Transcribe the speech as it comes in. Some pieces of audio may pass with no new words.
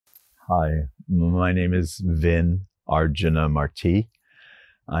Hi, my name is Vin Arjuna Marti.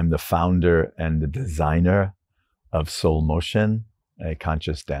 I'm the founder and the designer of Soul Motion, a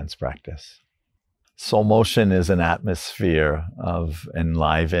conscious dance practice. Soul Motion is an atmosphere of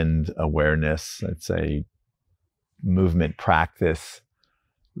enlivened awareness. It's a movement practice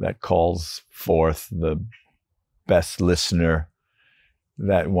that calls forth the best listener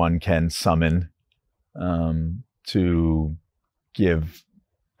that one can summon to give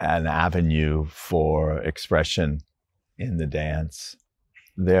an avenue for expression in the dance.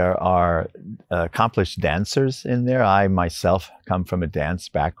 There are accomplished dancers in there. I myself come from a dance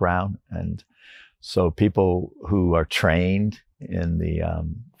background, and so people who are trained in the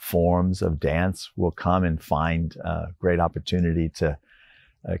forms of dance will come and find a great opportunity to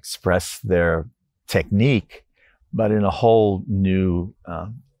express their technique, but in a whole new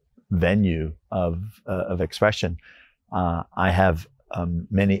venue of expression. I have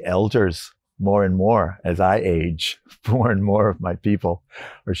many elders, more and more as I age, more and more of my people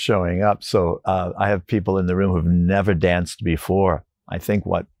are showing up. So I have people in the room who've never danced before. I think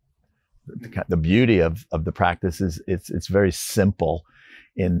what the beauty of the practice is, it's very simple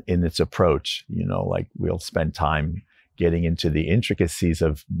in its approach. You know, like we'll spend time getting into the intricacies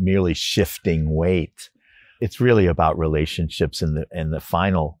of merely shifting weight. It's really about relationships in the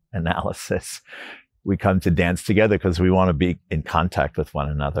final analysis. We come to dance together because we want to be in contact with one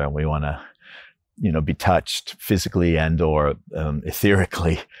another, and we want to, be touched physically and or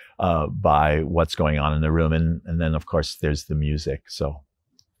etherically by what's going on in the room. And then, of course, there's the music. So,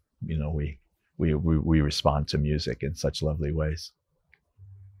 we respond to music in such lovely ways.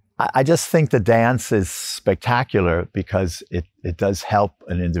 I just think the dance is spectacular because it does help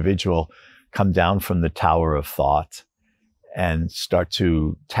an individual come down from the tower of thought and start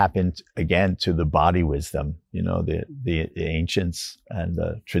to tap into, again, to the body wisdom. The ancients and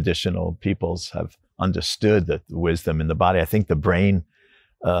the traditional peoples have understood that the wisdom in the body. I think the brain,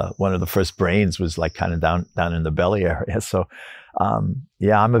 one of the first brains was like kind of down in the belly area. So, I'm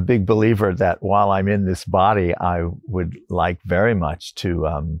a big believer that while I'm in this body, I would like very much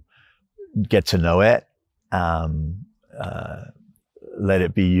to get to know it, let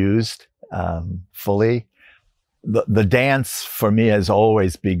it be used fully. The dance for me has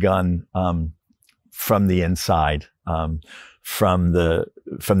always begun from the inside, from the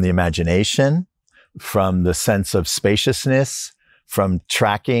imagination, from the sense of spaciousness, from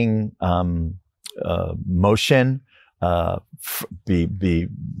tracking motion below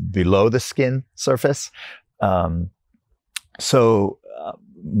the skin surface. So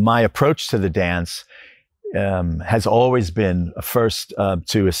my approach to the dance has always been first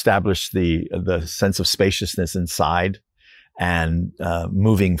to establish the sense of spaciousness inside and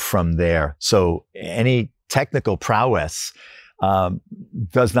moving from there. So any technical prowess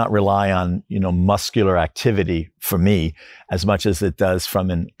does not rely on muscular activity for me as much as it does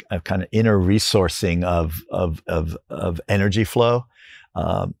from a kind of inner resourcing of energy flow.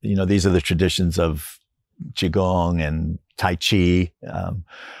 These are the traditions of Qigong and Tai Chi.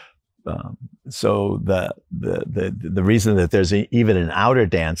 So the reason that there's even an outer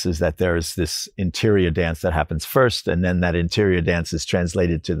dance is that there's this interior dance that happens first, and then that interior dance is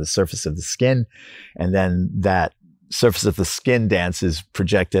translated to the surface of the skin, and then that surface of the skin dance is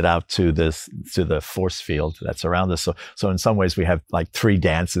projected out to the force field that's around us. So in some ways we have like three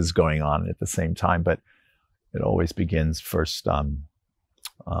dances going on at the same time, but it always begins first on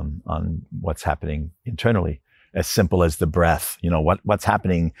what's happening internally. As simple as the breath, what's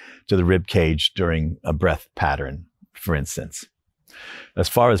happening to the rib cage during a breath pattern, for instance. As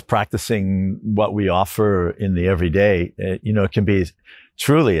far as practicing what we offer in the everyday, it can be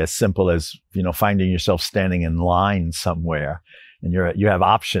truly as simple as, finding yourself standing in line somewhere, and you have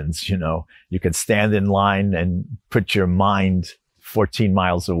options. You can stand in line and put your mind 14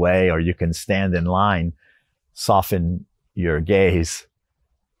 miles away, or you can stand in line, soften your gaze,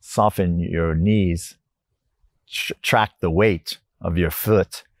 soften your knees, track the weight of your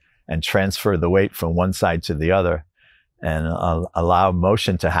foot and transfer the weight from one side to the other, and allow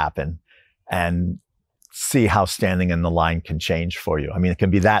motion to happen, and see how standing in the line can change for you. I mean, it can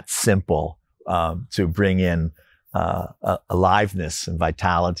be that simple to bring in aliveness and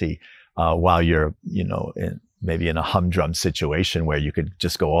vitality while you're, maybe in a humdrum situation where you could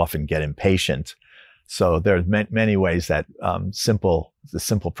just go off and get impatient. So there's many ways that the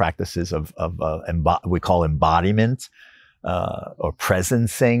simple practices of we call embodiment or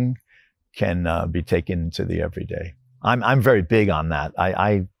presencing can be taken to the everyday. I'm very big on that.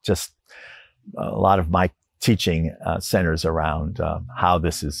 I just a lot of my teaching centers around how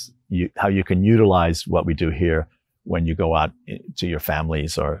you can utilize what we do here when you go out to your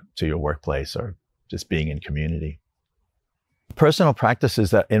families or to your workplace or just being in community. Personal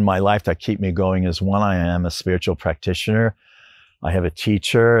practices that in my life that keep me going is, one, I am a spiritual practitioner. I have a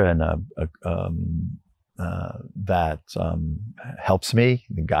teacher and that helps me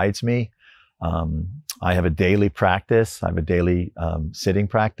and guides me. I have a daily practice. I have a daily sitting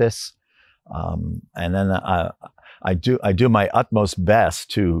practice, and then I do my utmost best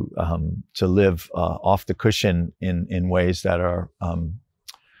to live off the cushion in ways that are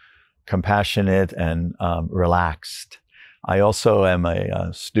compassionate and relaxed. I also am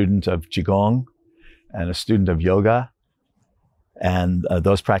a student of Qigong and a student of yoga, and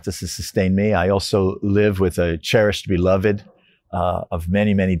those practices sustain me. I also live with a cherished beloved of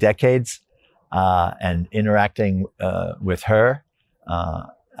many, many decades, and interacting with her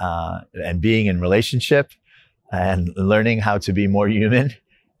and being in relationship and learning how to be more human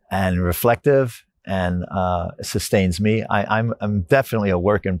and reflective and sustains me. I'm definitely a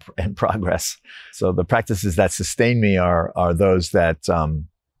work in progress. So the practices that sustain me are those that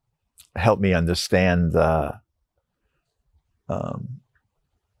help me understand that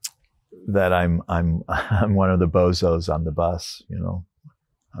I'm one of the bozos on the bus. You know,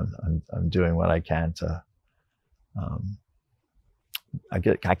 I'm doing what I can to.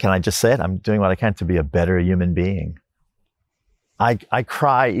 Can I just say it? I'm doing what I can to be a better human being. I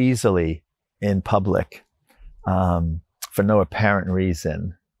cry easily in public for no apparent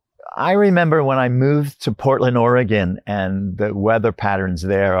reason. I remember when I moved to Portland, Oregon, and the weather patterns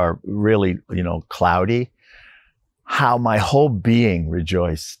there are really, cloudy, how my whole being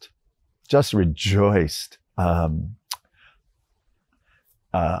rejoiced, just rejoiced about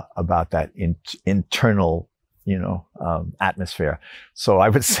that internal, atmosphere. So I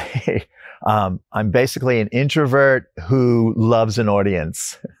would say I'm basically an introvert who loves an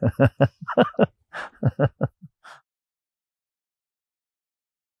audience.